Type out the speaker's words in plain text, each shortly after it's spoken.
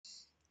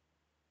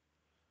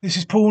This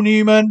is Paul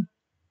Newman,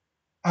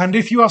 and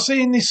if you are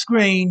seeing this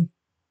screen,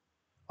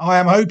 I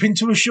am hoping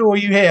to assure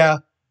you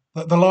here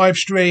that the live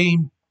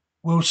stream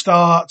will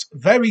start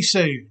very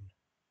soon.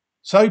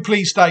 So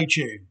please stay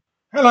tuned.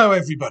 Hello,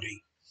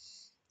 everybody.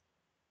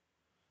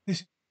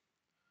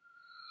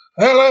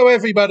 Hello,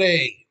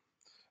 everybody,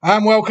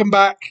 and welcome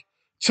back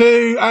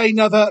to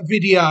another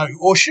video,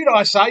 or should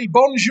I say,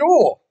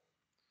 bonjour.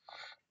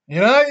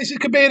 You know, this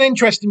could be an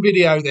interesting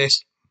video,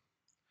 this.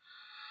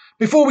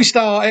 Before we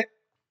start it,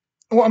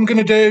 what I'm going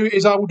to do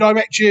is I will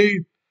direct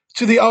you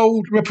to the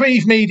old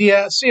Reprieve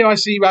Media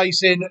CIC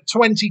Racing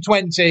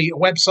 2020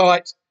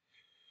 website,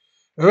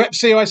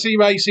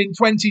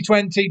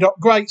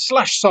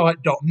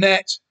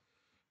 repcicracing2020.great/site.net.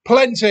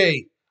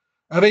 Plenty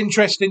of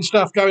interesting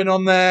stuff going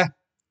on there.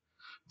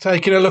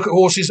 Taking a look at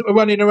horses that were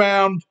running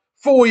around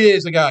 4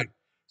 years ago.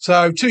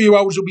 So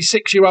 2-year-olds will be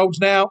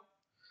 6-year-olds now.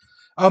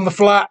 On the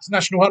flat,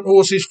 National Hunt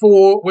horses,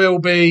 4 will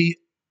be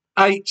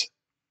 8.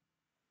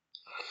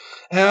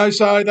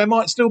 So there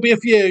might still be a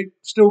few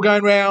still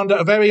going around at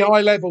a very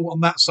high level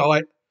on that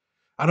site.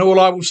 And all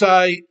I will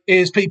say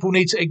is people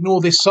need to ignore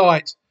this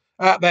site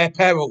at their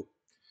peril.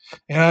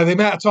 You know, the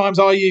amount of times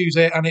I use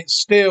it and it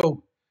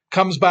still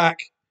comes back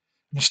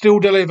and still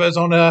delivers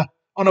on a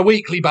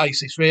weekly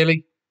basis,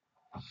 really.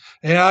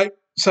 You know,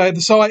 so the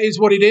site is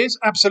what it is.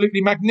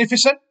 Absolutely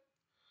magnificent.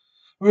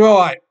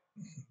 Right,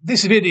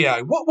 this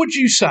video. What would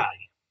you say,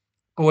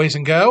 boys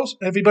and girls,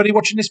 everybody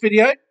watching this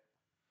video,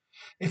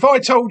 if I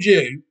told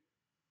you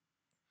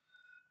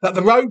that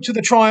the road to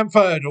the Triumph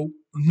Hurdle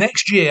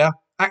next year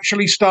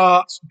actually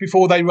starts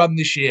before they run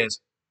this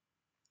year's?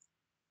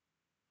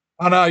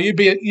 I know,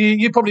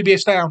 you'd probably be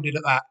astounded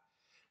at that.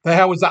 The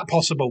hell is that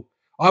possible?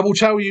 I will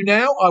tell you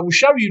now, I will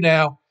show you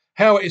now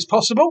how it is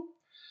possible.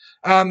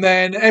 And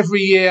then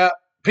every year,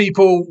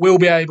 people will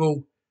be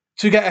able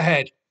to get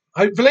ahead,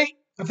 hopefully,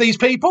 of these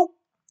people.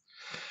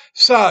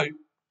 So,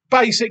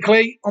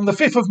 basically, on the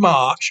 5th of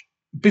March,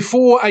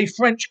 before a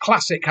French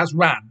Classic has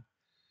ran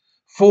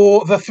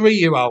for the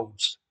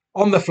 3-year-olds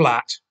on the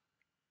flat,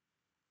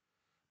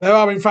 there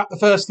are, in fact, the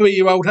first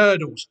 3-year-old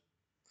hurdles.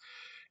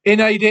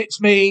 Inédits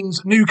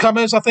means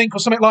newcomers, I think, or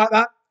something like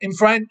that in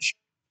French.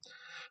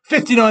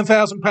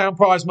 £59,000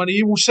 prize money.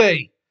 You will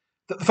see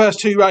that the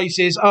first 2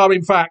 races are,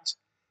 in fact,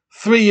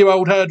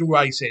 3-year-old hurdle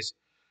races.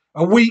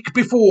 A week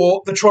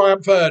before the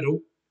Triumph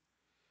Hurdle,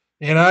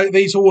 you know,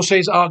 these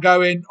horses are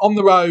going on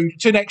the road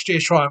to next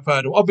year's Triumph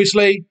Hurdle.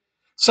 Obviously,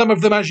 some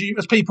of them, as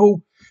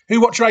people who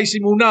watch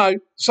racing will know,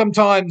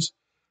 sometimes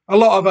a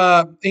lot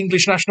of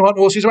English National Hunt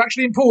horses are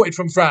actually imported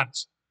from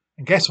France.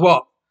 And guess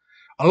what?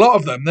 A lot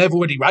of them, they've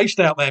already raced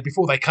out there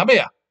before they come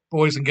here,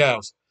 boys and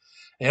girls.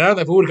 You know,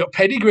 they've already got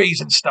pedigrees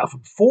and stuff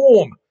and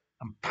form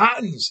and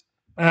patterns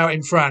out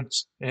in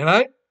France, you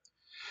know.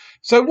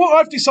 So what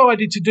I've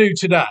decided to do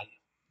today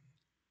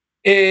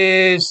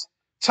is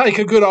take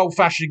a good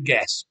old-fashioned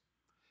guess.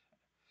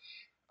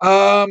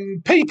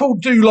 People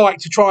do like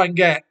to try and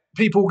get,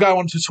 people go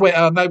onto Twitter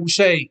and they will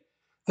see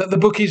that the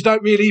bookies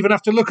don't really even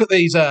have to look at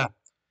these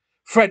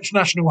French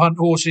National Hunt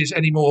horses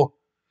anymore,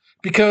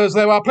 because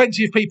there are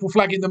plenty of people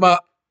flagging them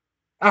up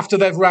after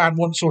they've ran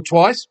once or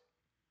twice.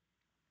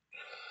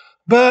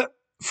 But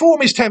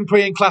form is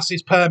temporary and class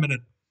is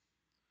permanent.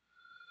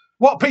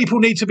 What people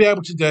need to be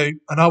able to do,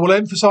 and I will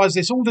emphasise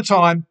this all the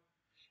time,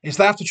 is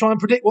they have to try and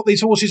predict what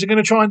these horses are going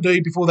to try and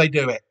do before they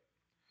do it.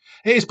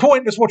 It is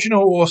pointless watching a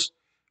horse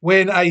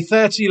win a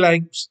 30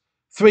 lengths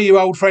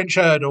 3-year-old French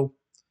hurdle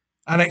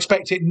and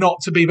expect it not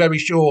to be very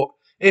short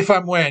if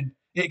and when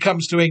it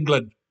comes to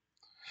England.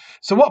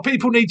 So what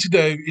people need to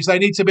do is they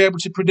need to be able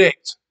to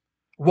predict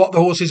what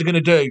the horses are going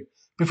to do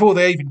before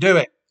they even do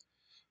it.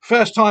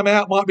 First time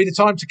out might be the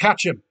time to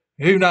catch them.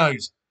 Who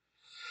knows?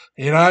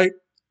 You know,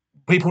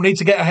 people need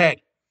to get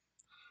ahead.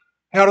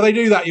 How do they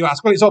do that, you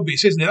ask? Well, it's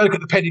obvious, isn't it? Look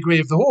at the pedigree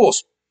of the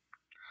horse.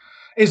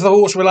 Is the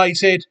horse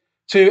related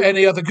to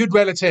any other good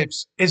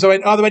relatives? Are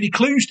there any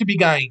clues to be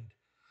gained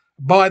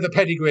by the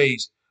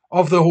pedigrees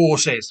of the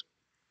horses?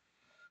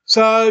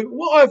 So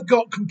what I've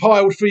got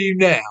compiled for you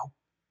now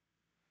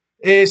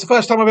is the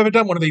first time I've ever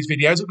done one of these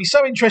videos. It'll be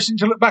so interesting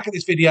to look back at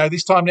this video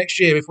this time next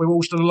year if we're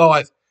all still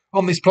alive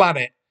on this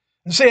planet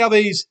and see how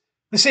these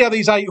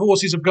 8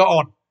 horses have got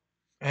on.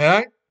 You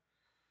know?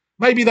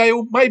 Maybe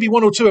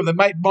one or two of them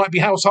might be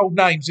household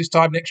names this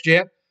time next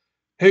year.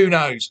 Who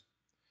knows?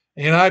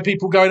 You know,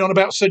 people going on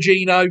about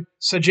Sergino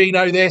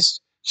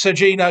this,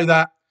 Sergino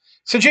that.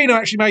 Sergino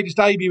actually made his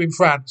debut in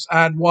France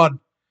and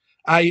won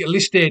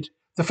the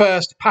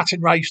first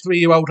pattern race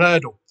 3-year-old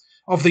hurdle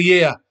of the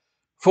year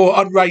for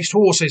unraced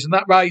horses. And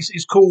that race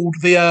is called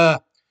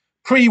the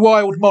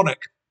Pre-Wild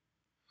Monarch.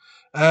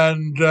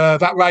 And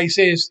that race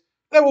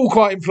they're all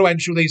quite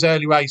influential, these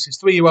early races,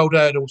 3-year-old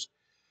hurdles.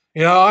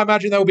 You know, I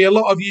imagine there will be a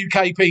lot of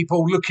UK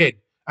people looking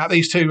at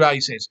these 2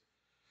 races.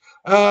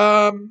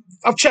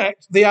 I've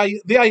checked the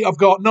 8 I've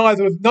got.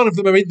 None of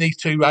them are in these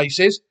 2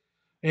 races.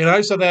 You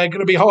know, so they're going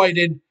to be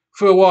hiding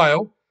for a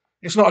while.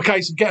 It's not a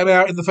case of getting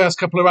them out in the first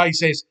couple of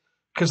races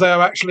because they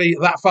are actually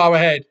that far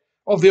ahead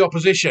of the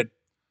opposition.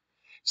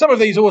 Some of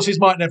these horses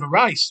might never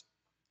race.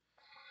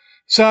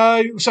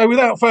 So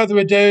without further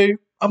ado,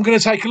 I'm going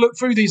to take a look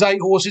through these 8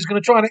 horses,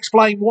 going to try and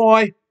explain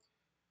why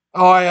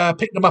I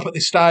picked them up at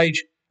this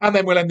stage, and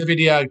then we'll end the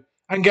video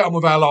and get on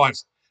with our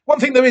lives. One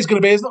thing there is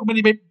going to be, there's not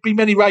going to be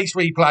many race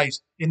replays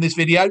in this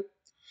video.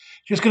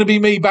 It's just going to be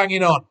me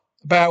banging on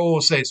about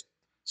horses.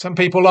 Some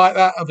people like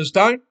that, others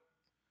don't.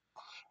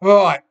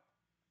 Right.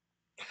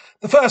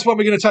 The first one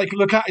we're going to take a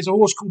look at is a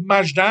horse called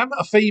Majdam,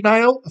 a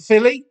female, a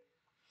filly.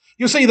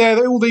 You'll see there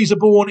that all these are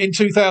born in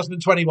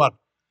 2021.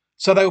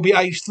 So they will be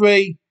age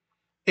 3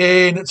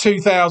 in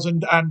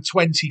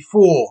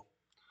 2024.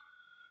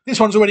 This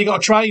one's already got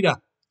a trainer.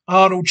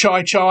 Arnold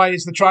Chai Chai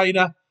is the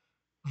trainer.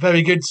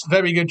 Very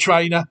good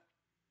trainer.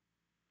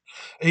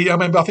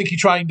 I think he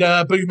trained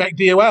Blumek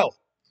DOL.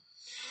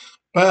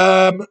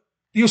 But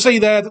you'll see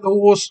there that the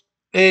horse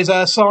is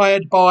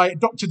sired by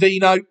Dr.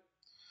 Dino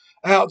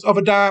out of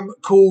a dam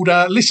called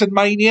Listen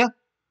Mania,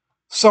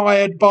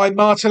 sired by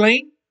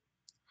Marteline.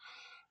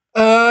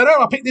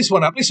 I picked this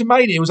one up. Listen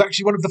Mania was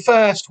actually one of the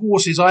first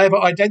horses I ever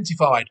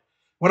identified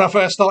when I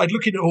first started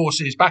looking at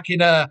horses back in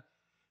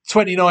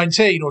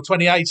 2019 or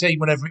 2018,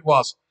 whenever it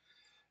was.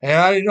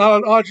 And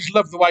I just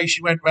loved the way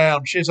she went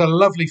round. She was a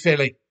lovely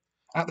filly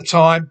at the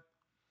time,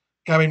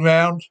 going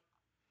round.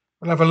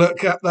 We'll have a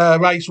look at the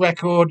race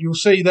record. You'll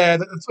see there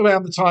that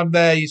around the time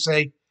there, you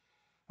see,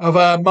 of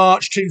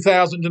March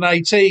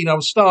 2018, I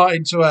was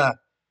starting to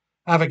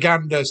have a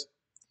ganders.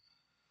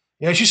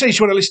 Yeah, she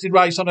won a listed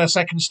race on her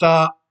second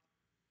start.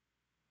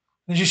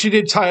 And she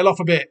did tail off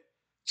a bit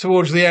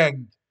towards the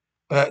end.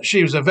 But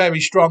she was a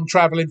very strong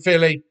travelling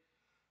filly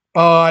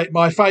by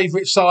my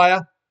favourite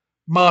sire,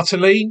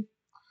 Marteline.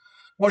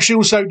 What she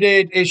also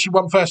did is she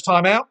won first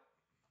time out.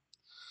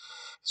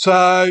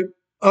 So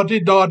I do.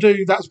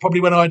 That's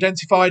probably when I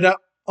identified her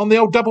on the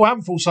old double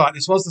handful site.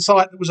 This was the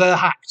site that was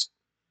hacked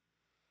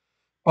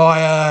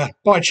by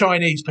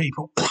Chinese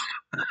people.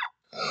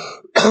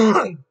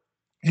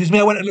 Excuse me.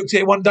 I went and looked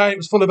at it one day. It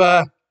was full of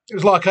it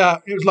was like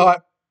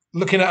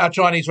looking at a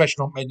Chinese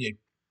restaurant menu.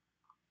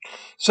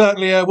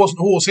 Certainly wasn't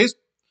horses.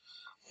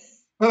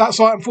 But that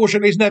site,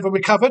 unfortunately, is never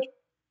recovered.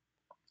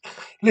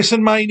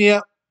 Listen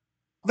Mania.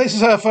 This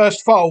is her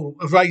first foal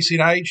of racing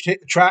age to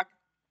hit the track.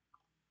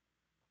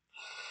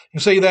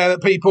 You'll see there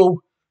that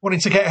people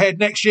wanting to get ahead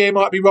next year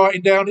might be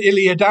writing down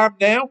Ilia Dam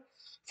now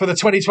for the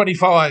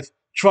 2025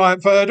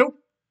 Triumph Hurdle.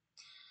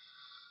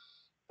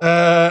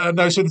 So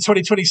the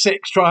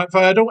 2026 Triumph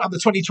Hurdle and the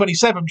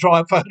 2027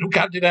 Triumph Hurdle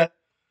candidate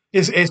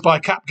is by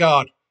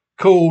Capguard,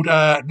 called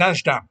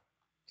Najdam.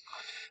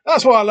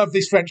 That's why I love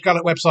this French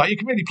Gallop website. You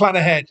can really plan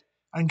ahead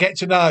and get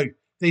to know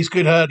these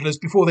good hurdlers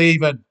before they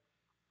even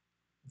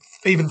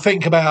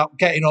think about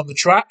getting on the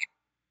track.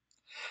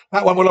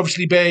 That one will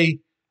obviously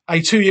be a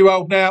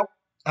 2-year-old now,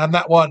 and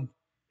that one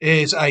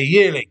is a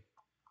yearling.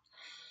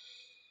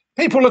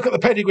 People look at the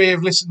pedigree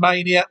of Listen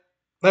Mania.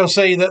 They'll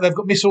see that they've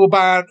got Miss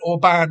Orban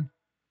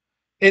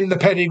in the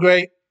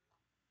pedigree.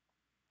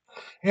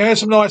 Yeah,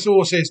 some nice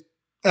horses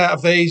out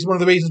of these. One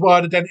of the reasons why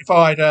I'd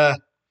identified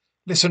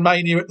Listen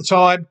Mania at the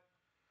time.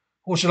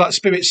 Horses like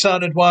Spirit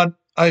Sun had won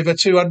over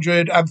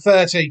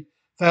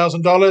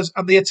 $230,000,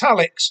 and the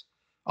italics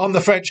on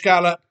the French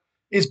Gallop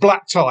is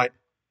black type.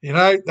 You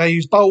know, they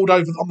use bold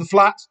over on the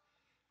flat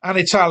and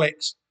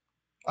italics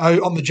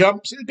on the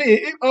jumps.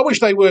 I wish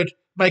they would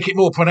make it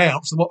more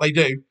pronounced than what they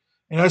do.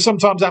 You know,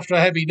 sometimes after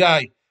a heavy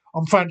day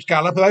on French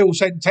Gallop, they all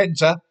tend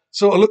to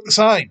sort of look the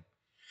same.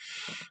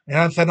 You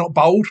know, if they're not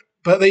bold.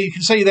 But you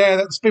can see there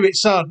that the Spirit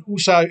Sun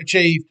also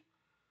achieved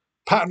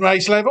pattern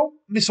race level.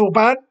 Miss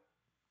Orban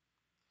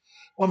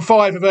won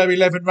 5 of her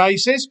 11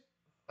 races.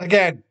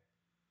 Again,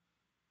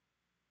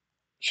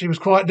 she was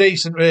quite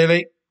decent,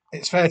 really,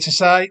 it's fair to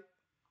say.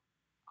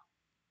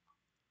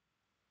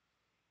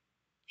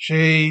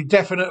 She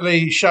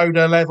definitely showed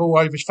her level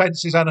over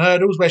fences and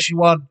hurdles, where she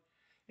won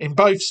in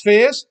both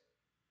spheres.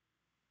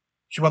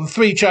 She won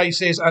 3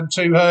 chases and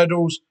 2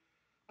 hurdles.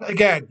 But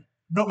again,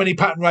 not many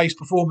pattern race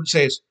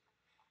performances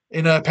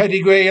in her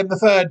pedigree. And the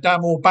third,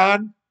 Dam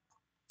Orban,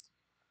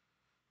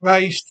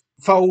 raced,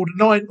 foaled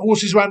 9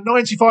 horses, ran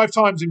 95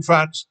 times in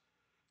France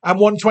and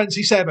won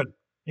 27.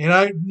 You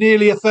know,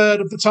 nearly a third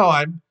of the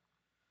time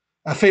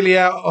a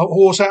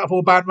horse out of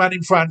Orban ran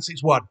in France,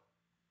 it's won.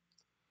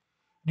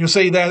 You'll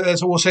see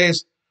there's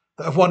horses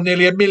that have won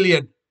nearly €1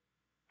 million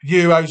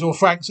or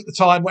francs at the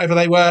time, whatever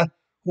they were.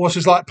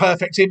 Horses like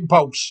Perfect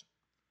Impulse.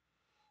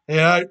 You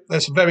know,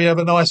 there's some very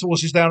other nice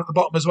horses down at the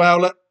bottom as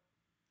well that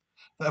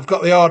have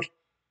got the odd.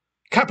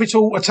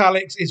 Capital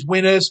italics is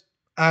winners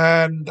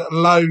and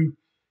low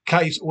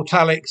case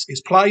italics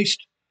is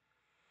placed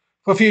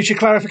for future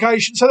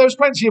clarification. So there was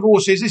plenty of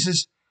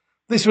horses.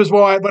 This was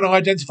why when I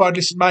identified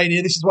Listen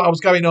Mania, this is what I was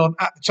going on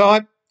at the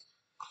time.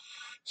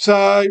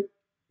 So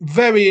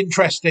very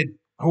interesting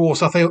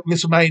horse, I think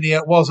Listen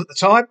Mania was at the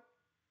time.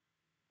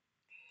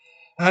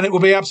 And it will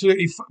be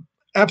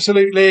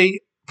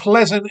absolutely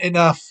pleasant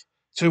enough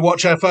to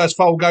watch her first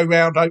foal go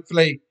round,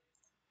 hopefully,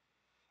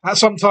 at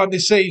some time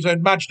this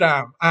season,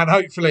 Majdam. And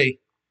hopefully,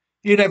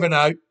 you never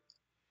know,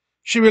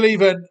 she will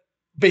even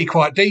be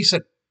quite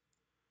decent.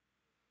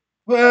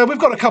 Well, we've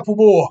got a couple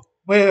more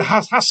We're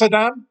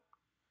Hassadam.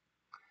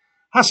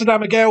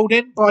 Hassadam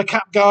Gelding by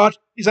Capguard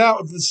is out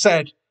of the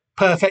said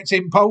Perfect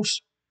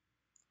Impulse.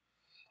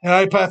 You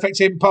know,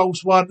 Perfect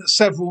Impulse won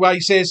several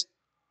races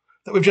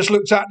that we've just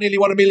looked at, nearly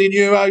won €1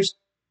 million.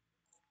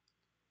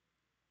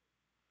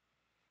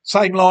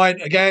 Same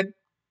line again,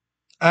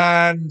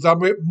 and I'm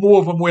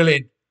more than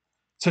willing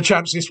to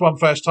chance this one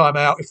first time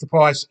out if the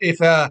price,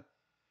 if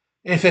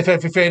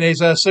everything is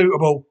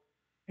suitable,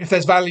 if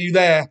there's value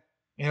there,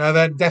 you know,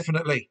 then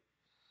definitely.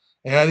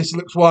 Yeah, this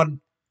looks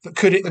one that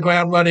could hit the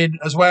ground running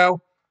as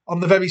well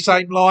on the very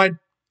same line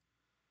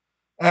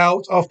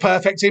out of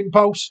Perfect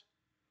Impulse.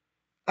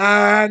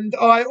 And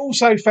I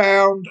also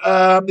found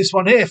this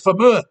one here,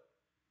 Fameux.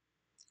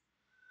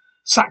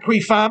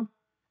 Sacré Femme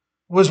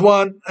was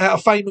one out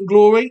of Fame and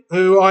Glory,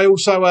 who I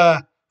also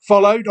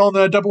followed on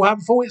a double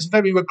handful. It's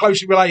very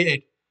closely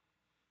related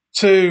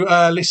to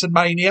Listen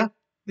Mania.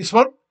 This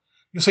one,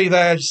 you'll see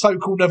there,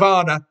 so-called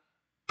Nirvana,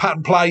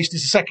 pattern placed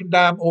is the second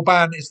dam, or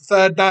Ban is the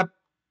third dam.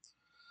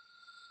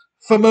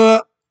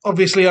 Fameux,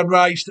 obviously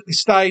unraced at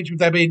this stage, with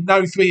there being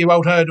no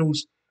 3-year-old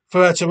hurdles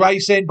for her to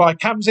race in by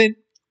Kamzin.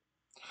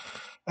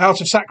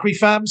 Out of Sacré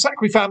Femme.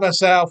 Sacré Femme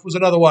herself was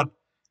another one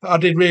that I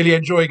did really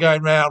enjoy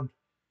going round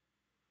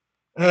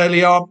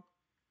early on.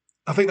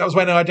 I think that was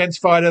when I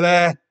identified her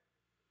there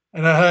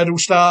in her hurdle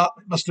start.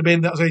 It must have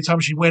been that was the only time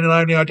she'd win and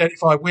only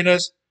identify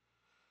winners.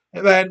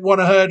 It then won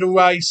a hurdle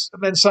race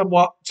and then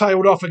somewhat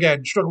tailed off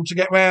again, struggled to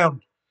get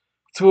round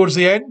towards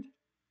the end.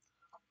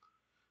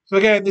 So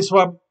again, this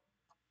one,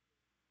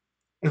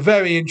 a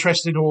very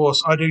interesting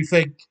horse, I do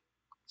think,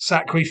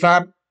 Sacré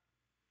Femme.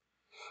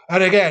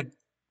 And again,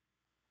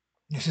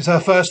 this is her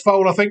first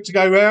foal, I think, to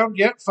go round.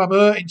 Yep,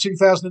 Fameux in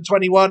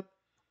 2021.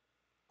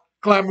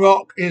 Glam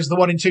Rock is the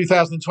one in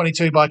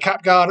 2022 by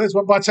Capguard. There's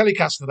one by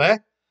Telecaster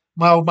there,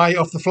 my old mate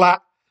off the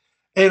flat,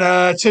 in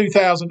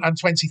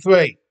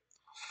 2023.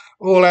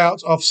 All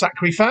out of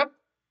Sacré Femme.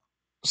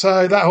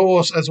 So that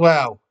horse as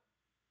well,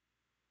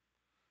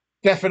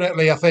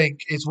 definitely, I think,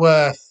 is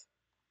worth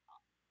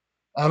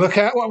a look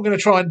at. What I'm going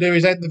to try and do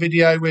is end the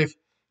video with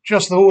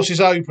just the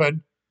horses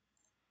open,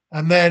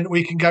 and then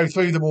we can go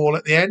through them all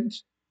at the end.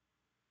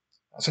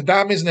 That's a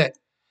dam, isn't it?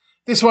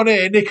 This one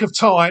here, Nick of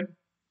Time.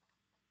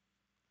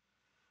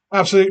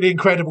 Absolutely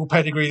incredible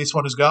pedigree this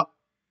one has got.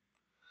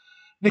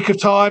 Nick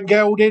of Time,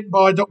 gelding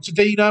by Dr.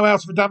 Dino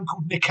out of a dam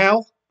called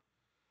Nickel,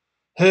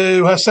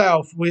 who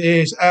herself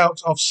is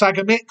out of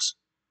Sagamix.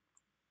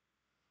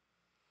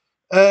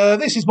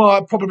 This is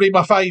probably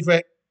my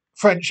favourite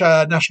French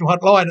National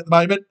Hunt line at the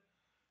moment,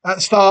 at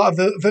the start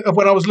of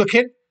when I was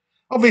looking.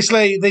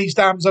 Obviously, these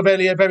dams are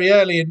very, very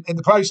early in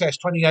the process,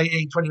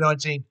 2018,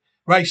 2019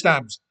 race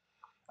dams.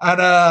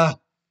 And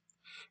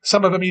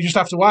some of them you just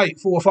have to wait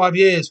 4 or 5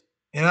 years.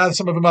 You know,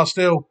 some of them are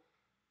still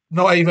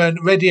not even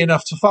ready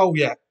enough to foal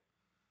yet.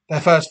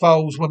 Their first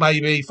foals were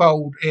maybe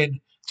foaled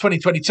in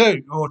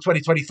 2022 or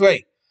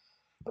 2023.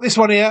 But this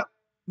one here,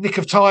 Nick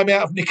of Time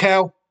out of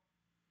Nickel.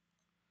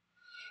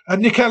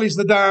 And Nickel is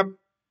the dam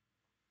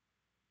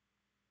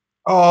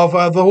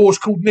of the horse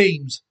called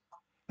Nîmes.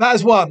 That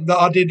is one that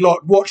I did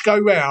watch go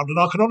round, and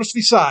I can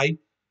honestly say,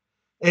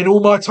 in all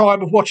my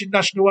time of watching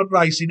National Hunt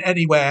racing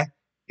anywhere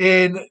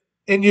in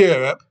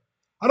Europe,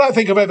 I don't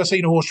think I've ever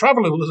seen a horse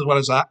travel as well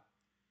as that.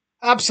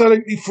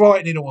 Absolutely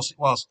frightening horse it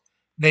was,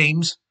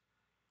 Nîmes.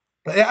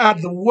 But it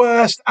had the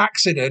worst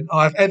accident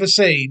I've ever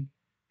seen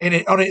in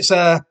it on its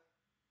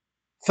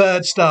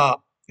third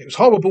start. It was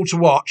horrible to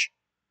watch,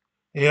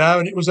 you know,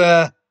 and it was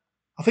I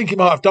think it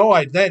might have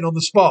died then on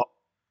the spot.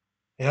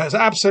 You know, it's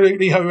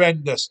absolutely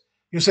horrendous.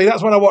 You'll see,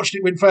 that's when I watched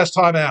it win first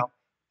time out,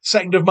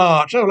 2nd of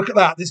March. Oh, look at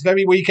that, this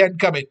very weekend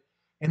coming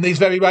in these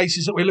very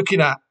races that we're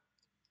looking at.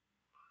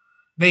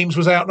 Nîmes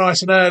was out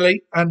nice and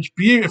early and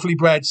beautifully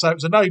bred, so it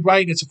was a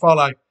no-brainer to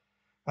follow.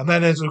 And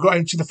then as we got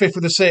into the 5th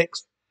of the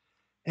 6th,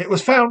 it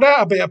was found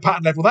out a bit at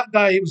pattern level. That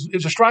day, it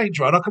was a strange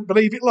one. I couldn't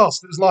believe it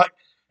lost. It was like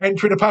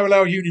entering a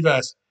parallel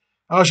universe.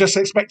 I was just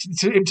expecting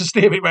him to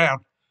steer it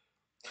round.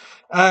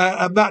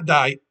 And that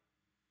day,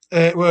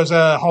 it was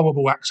a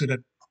horrible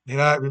accident. You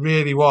know, it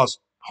really was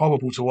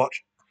horrible to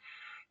watch.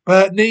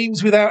 But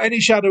Nîmes, without any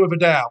shadow of a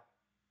doubt,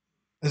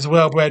 is a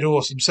well-bred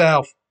horse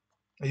himself.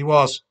 He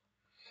was.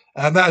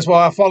 And that is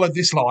why I followed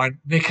this line,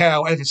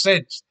 Nickel, ever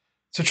since,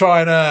 to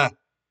try and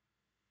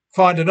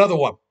find another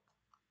one.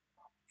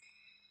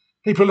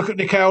 People look at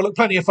Nickel, look,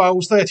 plenty of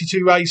foals,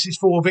 32 races,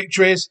 4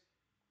 victories.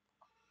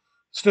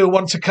 Still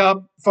one to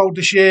come. Foaled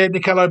this year,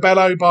 Nicolo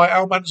Bello by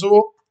Al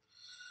Manzour.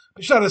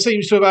 But she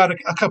seems to have had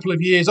a couple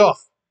of years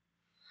off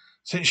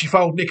since she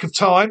foaled Nick of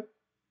Time.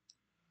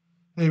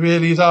 He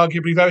really is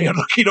arguably very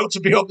unlucky not to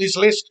be on this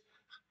list.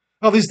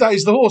 Oh, this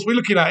is the horse we're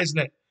looking at, isn't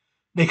it?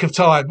 Nick of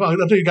Time. Well,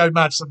 I do go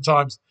mad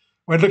sometimes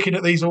when looking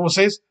at these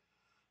horses.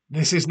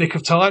 This is Nick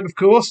of Time, of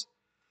course.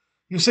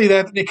 You'll see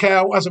there that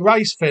Nickel, as a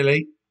race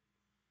filly,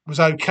 was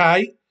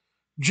okay.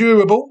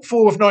 Durable,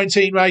 4 of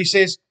 19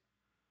 races.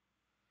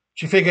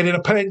 She figured in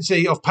a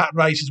plenty of pattern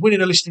races,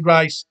 winning a listed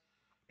race,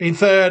 being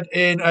third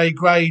in a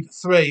grade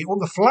 3 on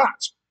the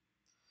flat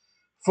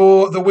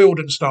for the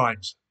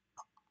Wildensteins.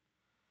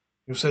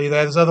 You'll see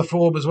there's other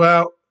form as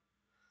well.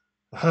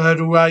 The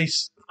hurdle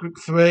race, Group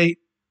 3.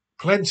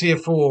 Plenty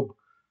of form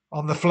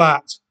on the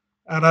flat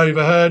and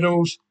over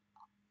hurdles.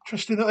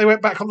 Interesting that they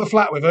went back on the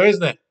flat with her,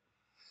 isn't it?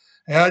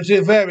 Yeah, it's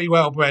a very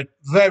well bred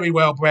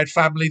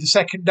family. The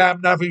second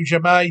dam, Navu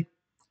Jamay.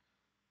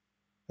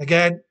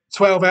 Again,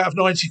 12 out of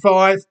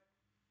 95. A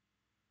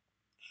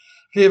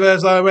few of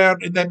hers, though,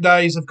 around in them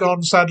days have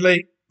gone,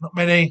 sadly. Not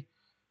many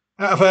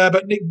out of her,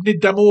 but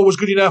Nid Damour was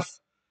good enough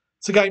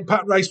to gain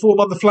pattern race form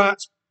on the flat.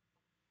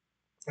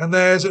 And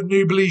there's a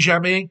Nubly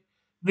Jamay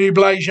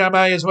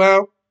as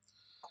well.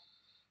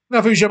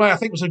 Navu Jamay, I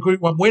think, was a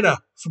Group 1 winner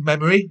from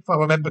memory, if I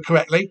remember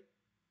correctly.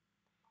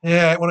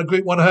 Yeah, it won a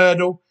Group 1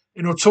 hurdle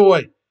in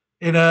Auteuil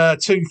in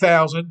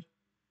 2000.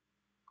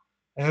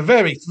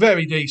 Very,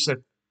 very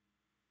decent.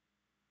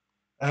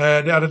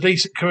 And had a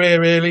decent career,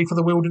 really, for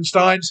the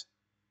Wildensteins.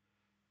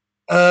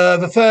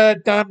 The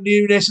third dam,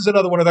 Newness, is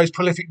another one of those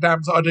prolific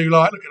dams that I do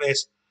like. Look at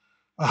this.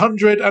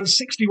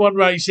 161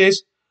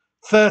 races,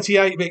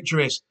 38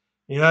 victories.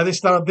 You know, this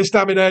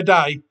dam in her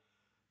day,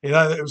 you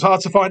know, it was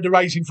hard to find a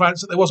race in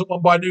France that there wasn't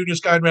one by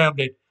Nunez going round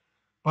in.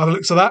 By the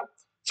looks of that,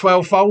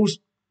 12 foals.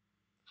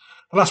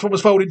 The last one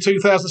was foaled in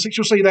 2006.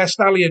 You'll see there,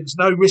 Stallions,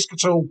 no risk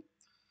at all.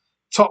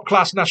 Top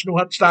class National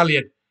Hunt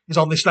Stallion is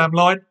on this dam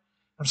line.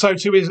 And so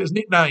too is his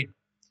nickname.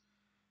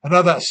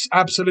 Another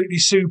absolutely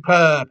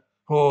superb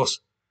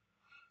horse.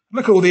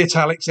 Look at all the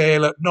italics here.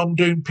 Look,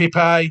 Nomdoun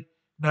Pipe,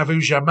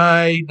 Navu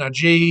Jamay,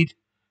 Najid.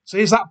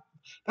 See,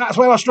 that's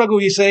where I struggle,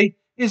 you see.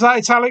 Is that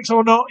italics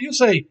or not? You'll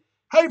see.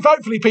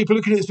 Hopefully people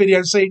looking at this video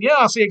and seeing, yeah,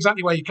 I see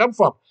exactly where you come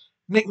from.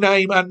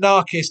 Nickname and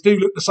Narkis do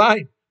look the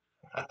same.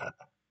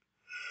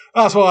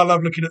 That's why I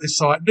love looking at this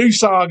site. New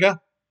Saga,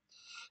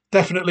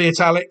 definitely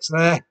italics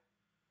there.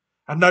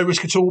 And no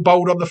risk at all,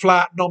 bold on the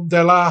flat, Nom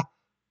de la,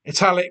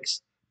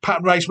 italics,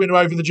 pattern race winner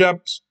over the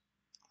jumps.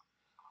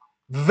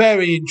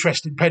 Very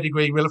interesting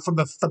pedigree from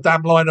the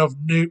dam line of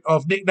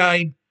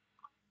nickname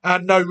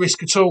and no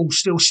risk at all.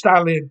 Still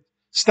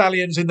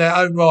stallions in their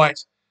own right.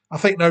 I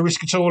think no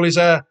risk at all is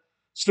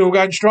still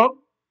going strong.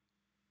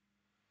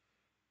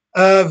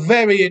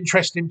 Very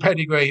interesting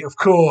pedigree, of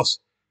course.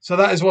 So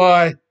that is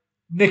why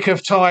Nick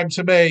of Time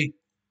to me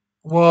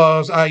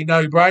was a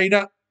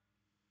no-brainer.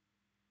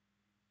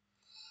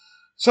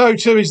 So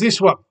too is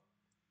this one.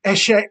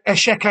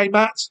 Esheke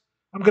Mat.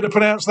 I'm going to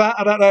pronounce that.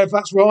 I don't know if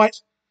that's right.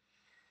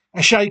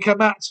 Esheke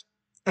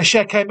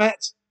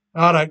Mat.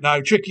 I don't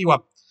know. Tricky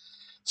one.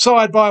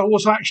 Side by a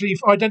horse I actually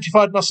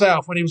identified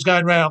myself when he was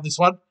going round this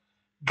one.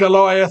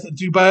 Goliath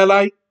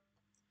Duberle.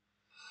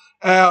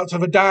 Out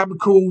of a dam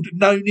called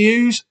No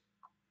News.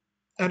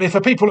 And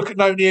if people look at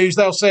No News,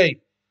 they'll see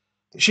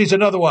that she's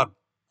another one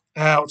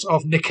out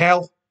of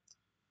Nickel.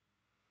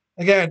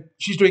 Again,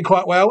 she's doing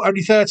quite well.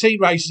 Only 13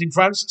 races in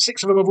France.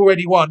 6 of them have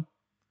already won.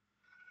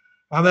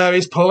 And there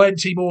is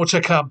plenty more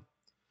to come.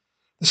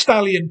 The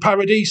Stallion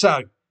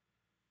Paradiso.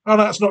 Oh,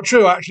 no, that's not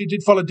true. I actually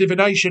did follow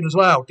Divination as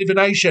well.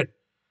 Divination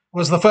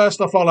was the first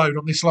I followed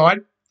on this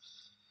line.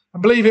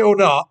 And believe it or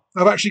not,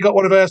 I've actually got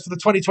one of hers for the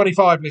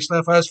 2025 list.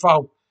 Their first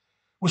foal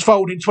was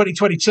foaled in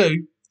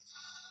 2022.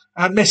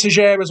 And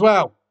Messager as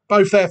well.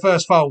 Both their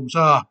first foals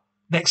are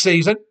next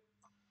season.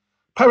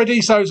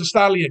 Paradiso's a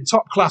stallion,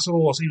 top class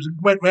horse. He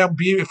went round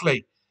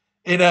beautifully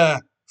in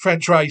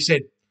French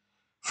racing.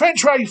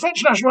 French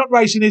national hunt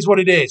racing is what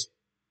it is.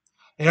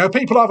 You know,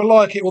 people either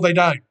like it or they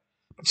don't.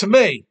 But to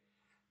me,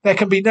 there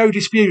can be no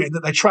disputing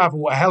that they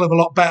travel a hell of a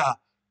lot better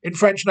in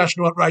French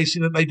national hunt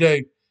racing than they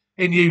do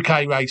in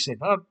UK racing.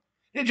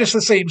 It just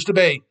seems to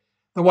be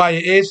the way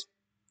it is.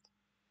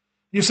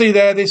 You see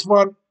there, this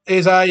one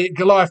is a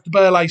Goliath de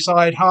Burley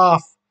side,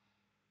 half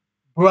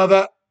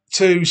brother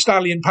to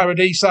Stallion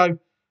Paradiso.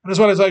 And as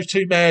well as those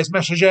two mares,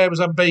 Messager was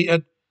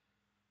unbeaten.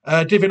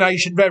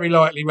 Divination very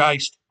lightly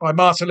raced by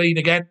Marteline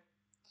again.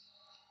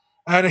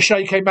 And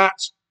Esheke Mat.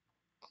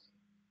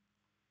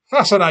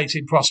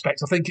 Fascinating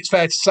prospect, I think it's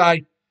fair to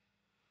say.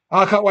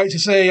 I can't wait to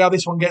see how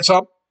this one gets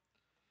on.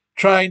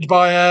 Trained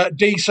by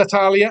Di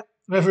Satalia,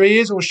 whoever he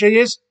is or she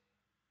is.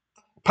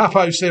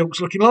 Papo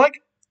Silks looking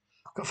like.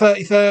 Got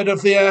 33rd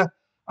of the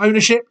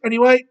ownership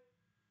anyway.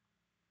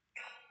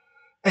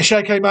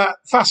 Esheke Mat,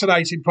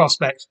 fascinating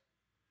prospect.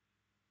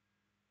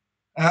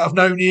 Out of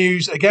No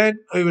News again,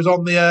 who was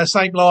on the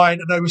same line,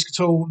 No Risk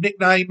at All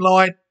nickname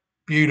line.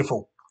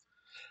 Beautiful.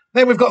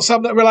 Then we've got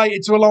some that are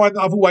related to a line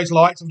that I've always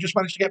liked. I've just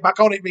managed to get back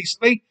on it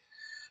recently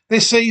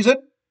this season.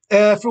 For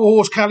a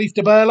horse, Caliph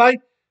de Burley,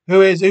 who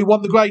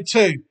won the Grade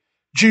 2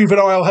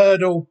 juvenile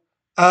hurdle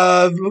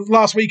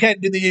last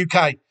weekend in the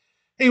UK.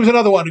 He was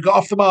another one who got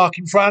off the mark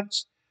in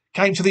France,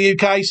 came to the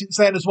UK since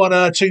then, has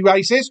won 2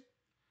 races.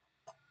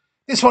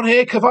 This one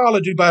here,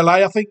 Cavala du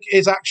Burley, I think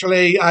is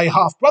actually a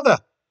half-brother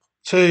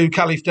to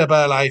Caliph de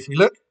Burley, if we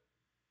look.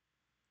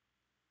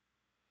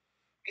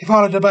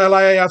 Cavala de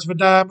Burley out of a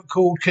dam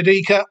called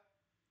Kadika.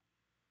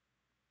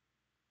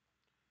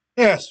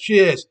 Yes, she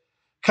is.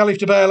 Caliph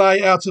de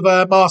Burley out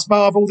of Mars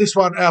Marvel. This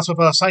one out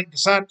of Saint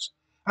Descent.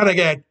 And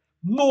again,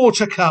 more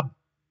to come.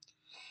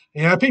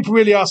 You know, people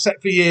really are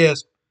set for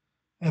years.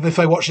 And if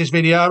they watch this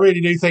video, I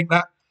really do think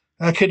that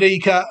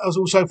Kadika was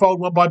also foaled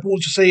one by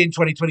Born to Sea in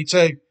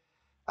 2022.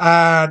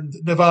 And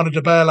Nirvana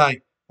de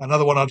Burle,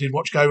 another one I did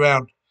watch go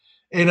round,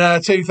 in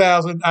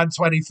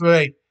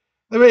 2023.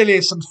 There really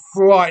is some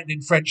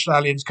frightening French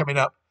stallions coming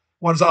up.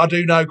 Ones that I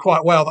do know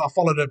quite well, that I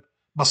followed them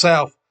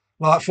myself,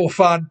 like For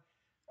Fun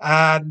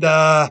and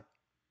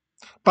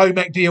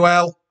Beaumec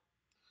DOL.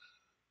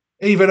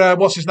 Even,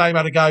 what's his name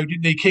had a go,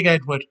 didn't he? King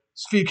Edward.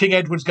 There's a few King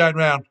Edwards going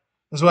round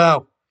as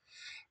well.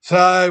 So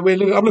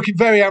I'm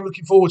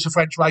looking forward to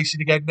French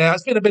racing again now.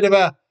 It's been a bit of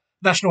a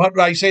national hunt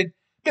racing,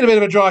 been a bit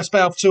of a dry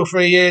spell for 2 or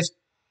 3 years.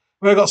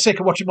 I got sick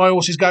of watching my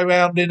horses go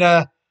round in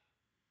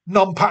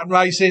non-pattern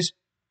races.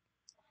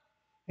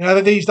 You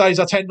know, these days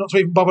I tend not to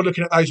even bother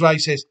looking at those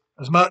races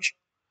as much.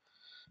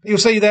 But you'll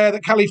see there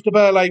that Caliph de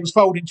Burle was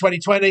foaled in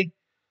 2020.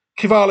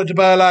 Kivala de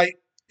Burle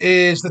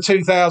is the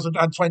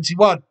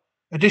 2021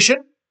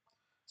 edition.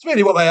 It's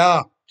really what they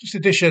are, just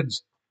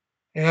editions.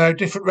 You know,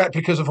 different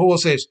replicas of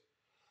horses.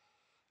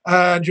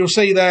 And you'll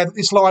see there that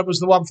this line was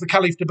the one for the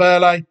Caliph de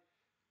Burle.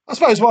 I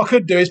suppose what I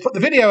could do is put the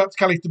video up to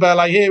Caliph de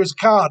Burle here as a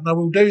card, and I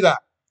will do that.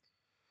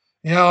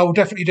 You know, I will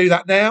definitely do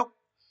that now,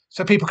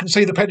 so people can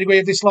see the pedigree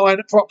of this line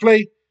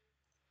properly.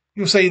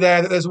 You'll see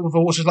there that there's all the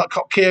horses like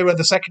Compiegne,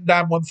 the second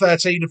dam,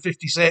 113 and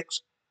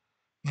 56.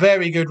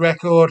 Very good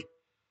record.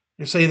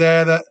 You'll see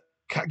there that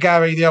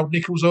Gary, the old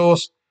Nichols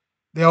horse,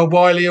 the old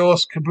Wiley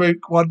horse,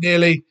 Kabrook, won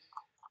nearly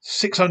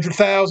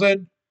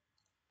 600,000.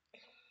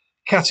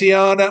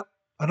 Katiana,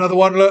 another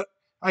one, look,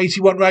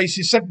 81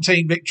 races,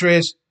 17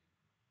 victories.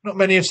 Not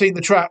many have seen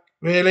the track,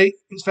 really,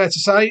 it's fair to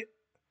say.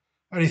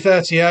 Only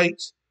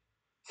 38.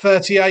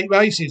 38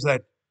 races then.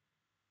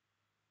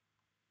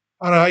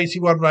 I know,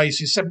 81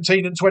 races.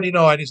 17 and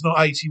 29 is not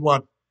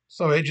 81.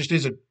 Sorry, it just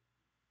isn't.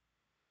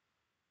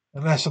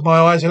 Unless my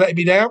eyes are letting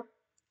me down.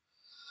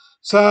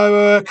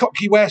 So,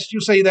 Kopke West,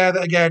 you'll see there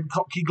that again,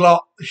 Kopke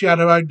Glot, she had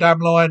her own damn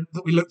line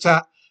that we looked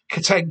at.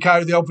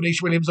 Katenko, the old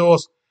Venetia Williams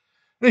horse.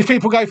 And if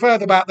people go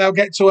further back, they'll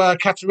get to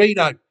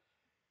Caterino,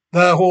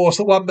 the horse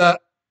that won the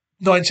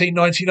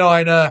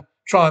 1999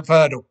 Triumph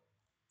Hurdle.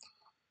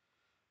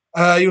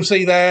 You'll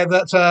see there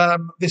that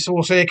this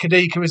horse here,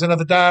 Kadika, is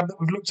another dam that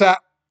we've looked at.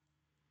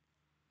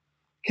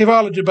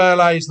 Kivala de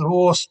Burle is the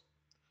horse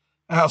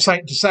out of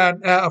Saint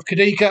Toussaint, out of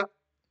Kadika.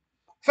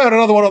 Found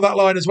another one on that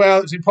line as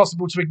well. It's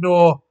impossible to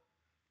ignore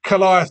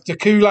Goliath de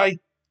Coulée.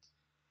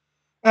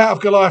 Out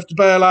of Goliath de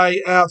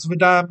Burle, out of a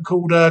dam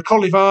called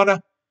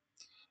Colivana.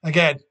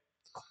 Again,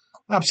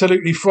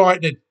 absolutely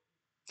frightening.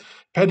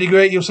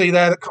 Pedigree, you'll see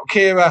there that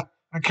Kira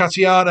and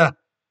Katiana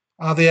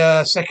are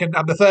the second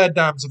and the third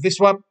dams of this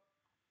one.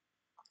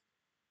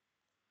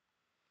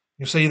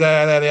 You'll see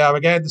there they are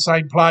again, the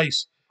same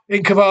place.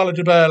 In Kivala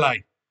de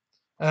Burle.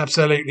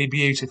 Absolutely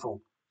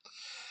beautiful.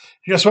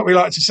 Just what we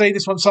like to see.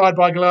 This one side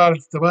by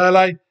Goliath de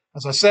Burle,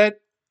 as I said.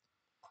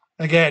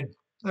 Again,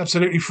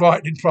 absolutely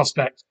frightening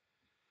prospect.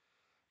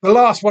 The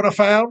last one I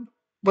found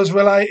was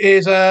what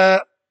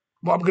I'm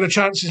going to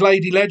chance is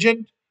Lady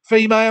Legend,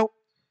 female,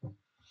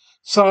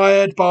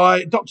 sired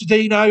by Dr.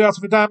 Dino out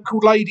of a dam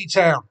called Lady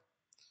Town.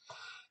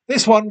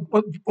 This one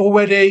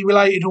already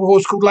related to a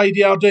horse called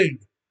Lady Ardoon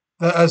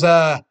that has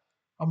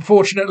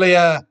unfortunately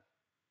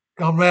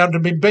gone round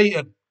and been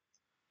beaten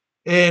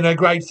in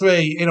Grade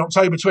 3 in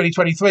October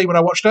 2023 when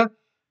I watched her.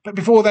 But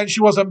before then,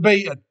 she was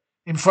unbeaten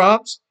in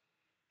France.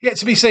 Yet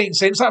to be seen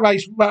since. That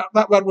race,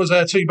 that run was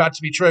too bad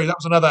to be true. That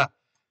was another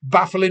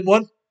baffling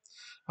one.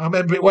 I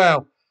remember it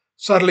well.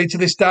 Sadly to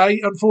this day,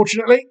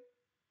 unfortunately.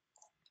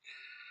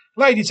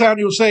 Lady Town,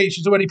 you'll see,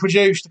 she's already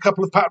produced a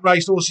couple of pattern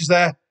race horses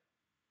there.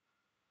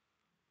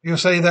 You'll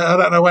see that, I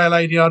don't know where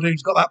Lady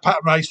Ardoon's got that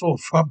pattern race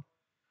horse from.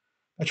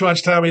 They're trying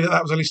to tell me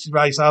that was a listed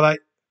race, are they?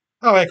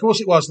 Oh, yeah, of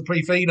course it was, the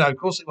Prefino. Of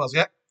course it was,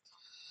 yeah.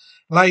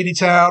 Lady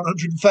Town,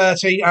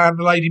 130, and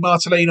Lady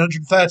Marteline,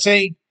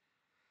 113.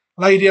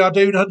 Lady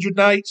Ardoon,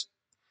 108.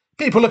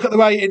 People look at the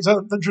ratings,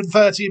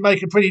 130, and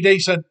make a pretty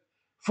decent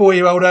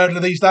 4-year-old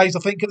hurdler these days, I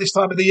think, at this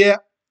time of the year.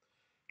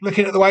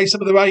 Looking at the way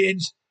some of the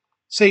ratings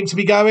seem to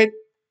be going.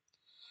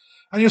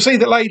 And you'll see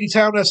that Lady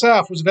Town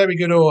herself was a very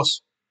good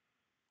horse.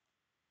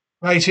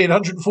 Rated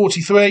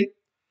 143.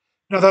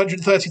 Another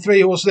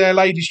 133 horse there,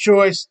 Lady's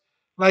Choice,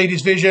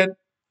 Lady's Vision.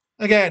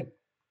 Again,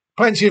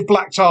 plenty of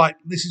black type.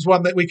 This is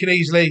one that we can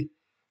easily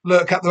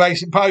look at the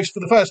racing post for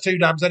the first 2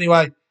 dams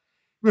anyway.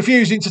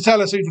 Refusing to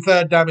tell us who the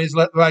third dam is,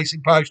 look, the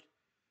racing post.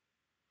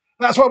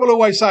 That's what we'll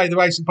always say, the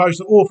racing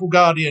post are awful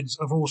guardians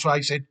of horse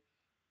racing.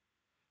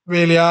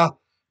 Really are.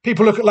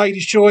 People look at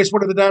Lady's Choice,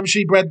 one of the dams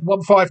she bred,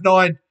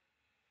 159,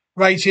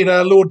 rated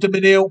Lord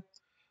Dominil.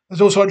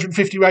 There's also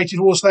 150 rated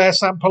horse there,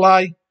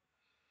 Saint-Pelay.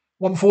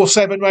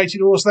 147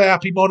 rated horse there,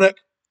 Happy Monarch.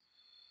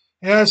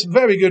 Yeah, some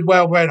very good,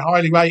 well-bred,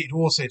 highly rated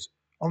horses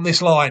on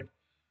this line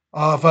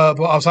of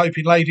what I was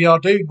hoping Lady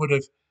Ardoon would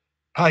have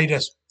paid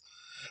us.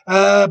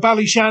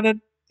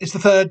 Ballyshannon is the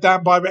third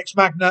dam by Rex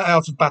Magna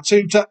out of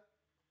Batuta.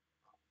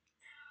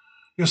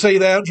 You'll see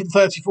there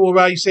 134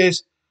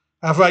 races.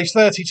 I've raced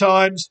 30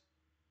 times.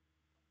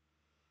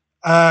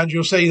 And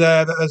you'll see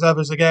there that there's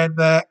others again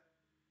there.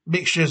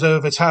 Mixtures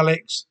of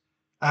italics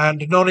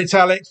and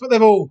non-italics, but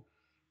they've all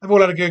They've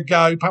all had a good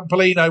go.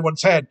 Pampolino won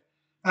 10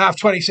 out of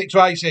 26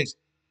 races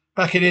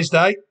back in his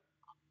day.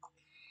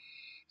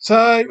 So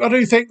I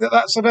do think that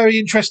that's a very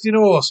interesting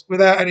horse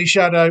without any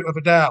shadow of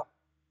a doubt.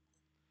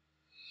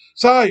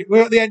 So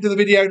we're at the end of the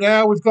video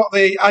now. We've got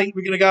the 8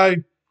 we're going to go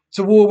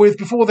to war with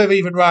before they've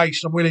even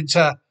raced. I'm willing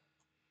to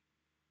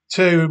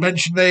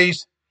mention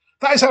these.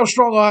 That is how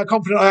strong and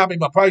confident I am in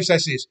my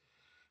processes.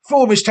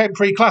 Form is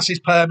temporary, class is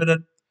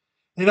permanent.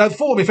 You know, the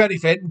form, if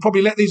anything, will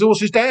probably let these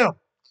horses down.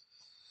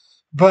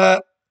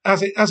 But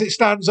as it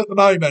stands at the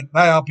moment,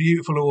 they are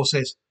beautiful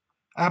horses.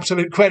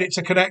 Absolute credit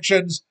to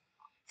Connections.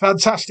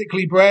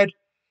 Fantastically bred.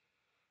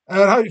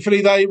 And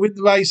hopefully they win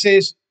the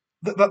races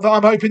that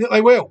I'm hoping that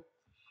they will.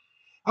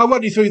 I'll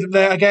run you through them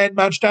there again.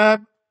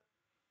 Majdam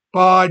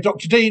by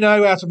Dr.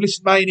 Dino out of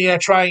Listen Mania,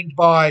 trained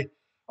by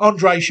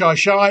Andre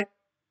Shai.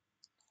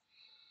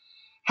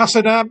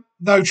 Hassanam,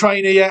 no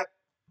trainer yet.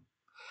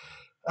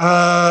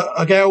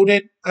 A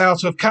gelding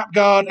out of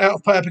Capgard, out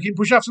of Purple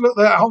Impulse. You have to look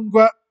at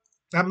Hongre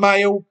and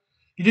Male.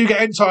 You do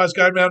get entires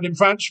going around in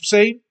France, you've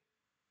seen.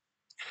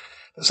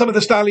 Some of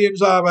the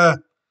stallions are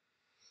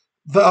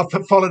that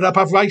I've followed up.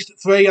 I've raced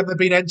at 3 and they've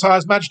been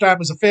entires.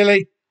 Majdam is a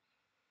filly.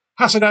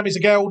 Hassanam is a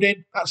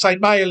gelding. That's a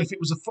male if it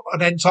was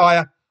an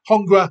entire.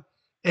 Hongre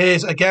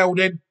is a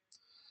gelding.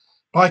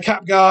 By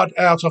Capgard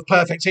out of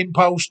Perfect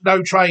Impulse.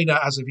 No trainer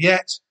as of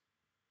yet.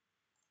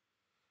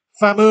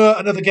 Famur,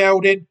 another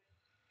gelding.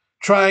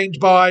 Trained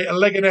by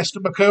Leganest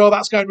and McCurl.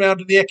 That's going round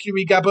in the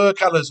Ecurie Gabur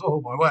colours.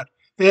 Oh, my word.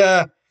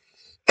 The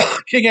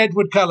King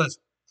Edward colours.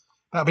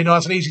 That'll be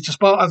nice and easy to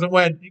spot as and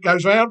when it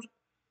goes round.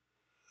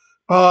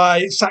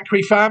 By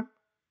Sacri Fam.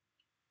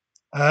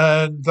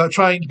 And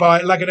trained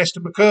by Leganest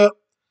and McCurl.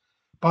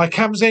 By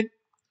Kamzin,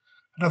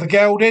 another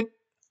gelding.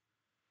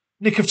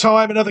 Nick of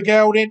Time, another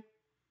gelding.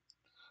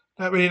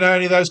 Don't really know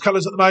any of those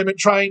colours at the moment.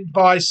 Trained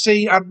by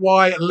C and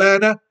Y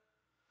Lerner.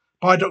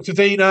 By Dr.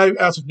 Dino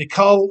out of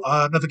Nicole,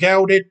 another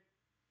gelding.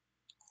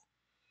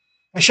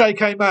 Eshe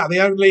came out,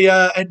 the only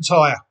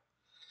entire.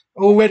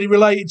 Already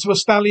related to a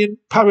stallion,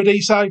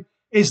 Paradiso.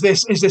 Is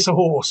this a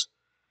horse?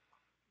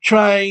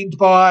 Trained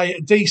by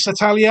Dis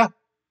Italia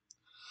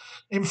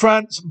in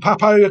France, and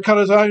Papo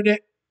colours own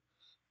it.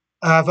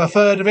 Have a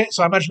third of it,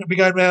 so I imagine it'll be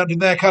going around in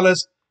their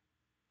colours.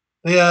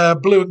 The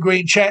blue and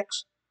green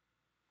checks.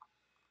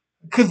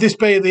 Could this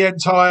be the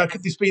entire?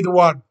 Could this be the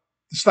one?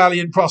 The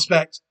stallion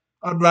prospect,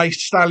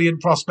 unraced stallion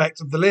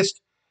prospect of the list.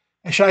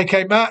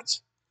 Eshake Matt.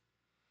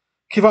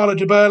 Kivala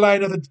de Burley,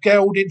 another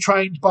gelding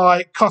trained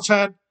by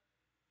Cottan.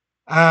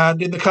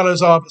 And in the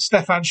colours of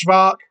Stefan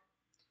Schwark.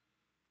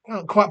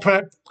 Quite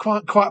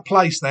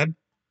placed then.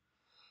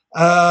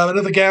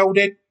 Another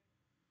gelding.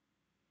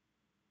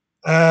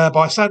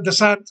 By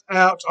Sandesant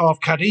out of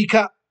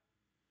Kadika.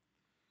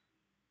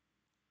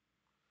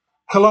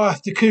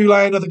 Goliath de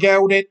Coulay, another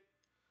gelding.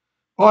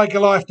 By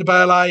Goliath de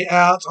Burley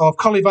out of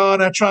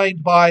Colivana,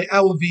 trained by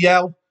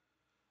LVL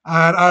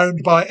and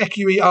owned by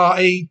Ecurie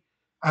RE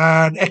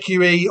and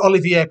Ecurie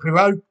Olivier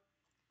Pirot.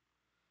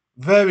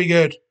 Very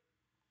good.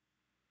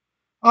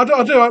 I do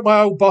hope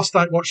my old boss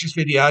don't watch this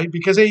video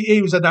because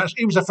he was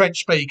a French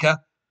speaker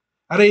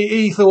and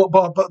he thought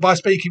by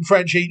speaking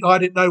French I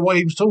didn't know what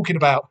he was talking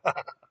about.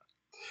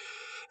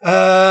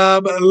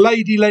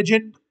 Lady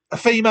Legend, a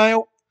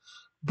female,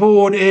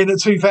 born in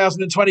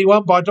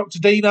 2021 by Dr.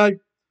 Dino,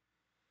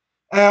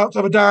 out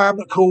of a dam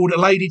called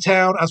Lady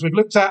Town, as we've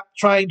looked at,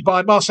 trained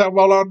by Marcel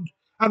Rolland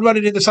and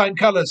running in the same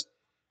colours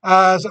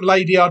as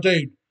Lady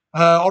Ardoon,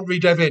 Henri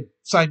Devin,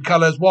 same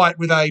colours, white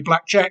with a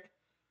black check.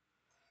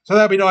 So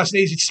that'll be nice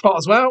and easy to spot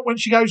as well when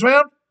she goes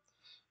round.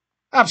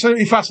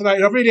 Absolutely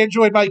fascinating. I've really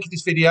enjoyed making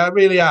this video, I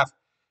really have.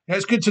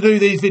 It's good to do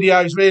these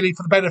videos really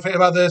for the benefit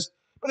of others,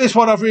 but this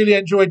one I've really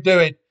enjoyed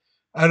doing.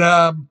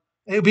 And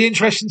it'll be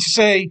interesting to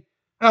see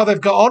how they've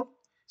got on.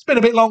 It's been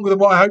a bit longer than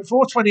what I hoped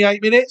for,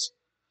 28 minutes.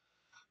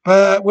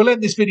 But we'll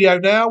end this video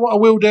now. What I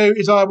will do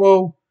is I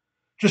will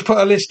just put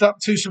a list up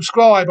to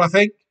subscribe, I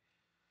think.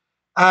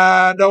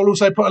 And I'll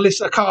also put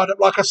a card up,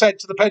 like I said,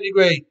 to the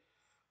pedigree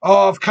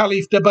of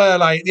Khalif de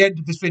Burley at the end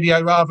of this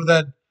video rather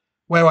than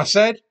where I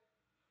said.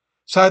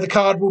 So the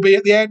card will be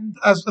at the end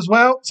as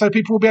well, so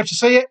people will be able to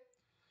see it.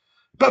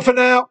 But for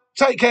now,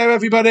 take care,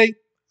 everybody.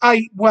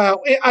 8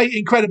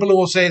 incredible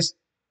horses.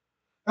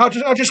 I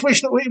just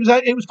wish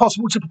that it was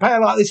possible to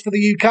prepare like this for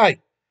the UK.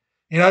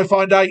 You know,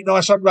 find 8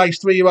 nice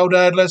unraced 3-year-old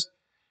hurdlers.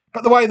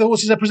 But the way the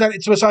horses are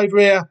presented to us over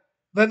here,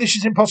 then this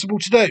is impossible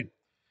to do.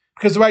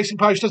 Because the Racing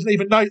Post doesn't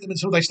even note them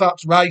until they start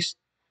to race.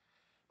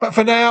 But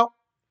for now,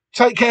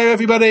 take care,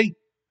 everybody.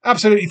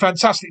 Absolutely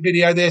fantastic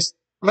video, this.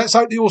 Let's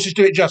hope the horses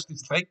do it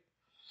justice, I think.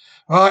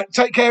 All right,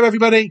 take care,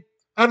 everybody,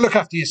 and look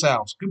after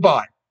yourselves.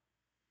 Goodbye.